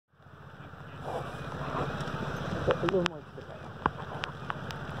A little more to the right.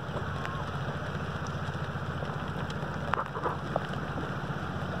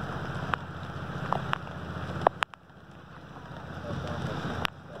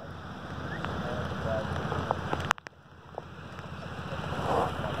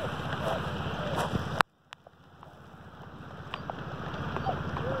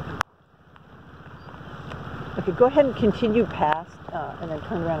 Okay, go ahead and continue past, and then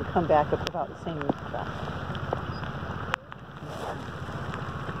turn around and come back up about the same track.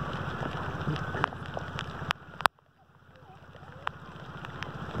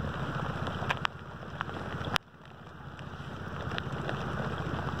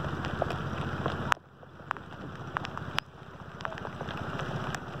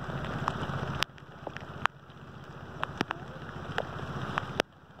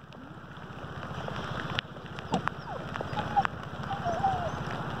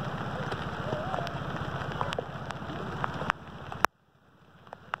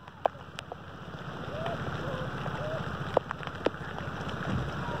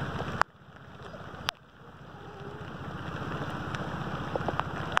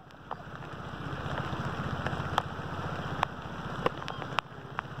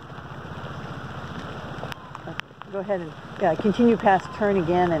 Go ahead and continue past, turn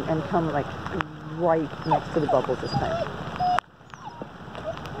again, and come like right next to the bubbles this time.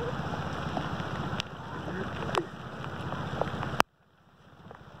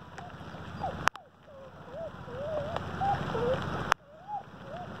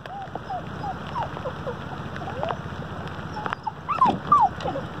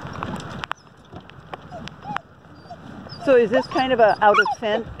 So is this kind of a out of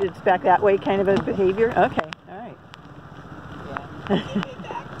scent, it's back that way kind of a behavior? Okay, all right.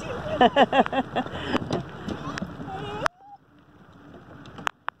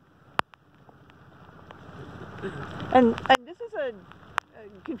 And this is a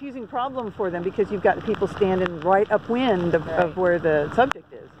confusing problem for them because you've got people standing right upwind of where the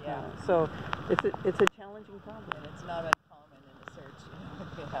subject is. Yeah. So it's a challenging problem. And it's not uncommon in a search,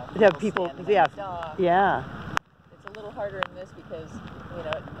 to have people, yeah, yeah. It's a little harder in this because, you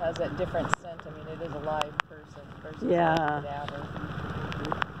know, it has that different scent. I mean, it is a live person versus a cadaver.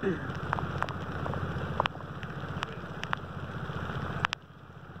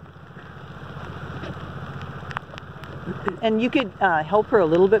 And you could help her a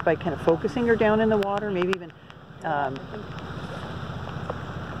little bit by kind of focusing her down in the water, maybe even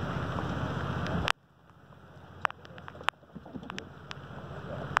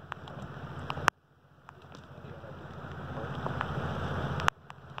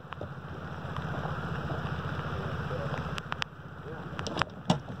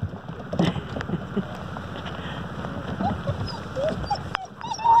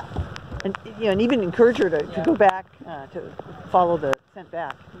and, you know, and even encourage her to go back, to follow the scent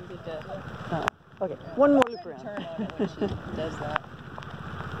back. Okay, one more loop around. Turn on it when she does that.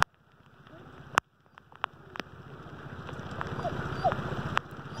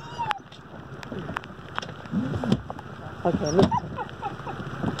 Okay, look.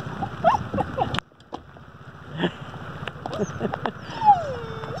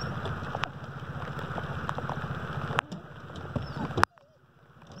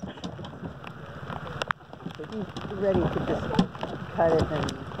 Ready to just cut it, and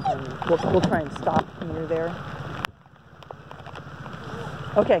we'll try and stop near there.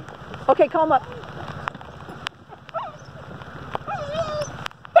 Okay, okay, calm up.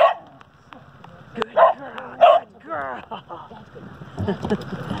 Good girl, good girl.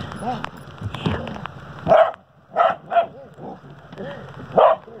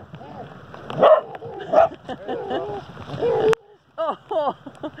 Oh.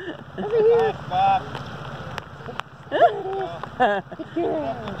 Good girl.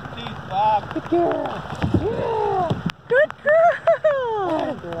 Good girl. Yeah. Good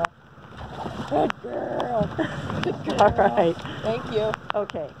girl. Good girl. Good girl. All right. Thank you.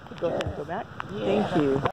 Okay. Go ahead and go back. Yeah. Thank you.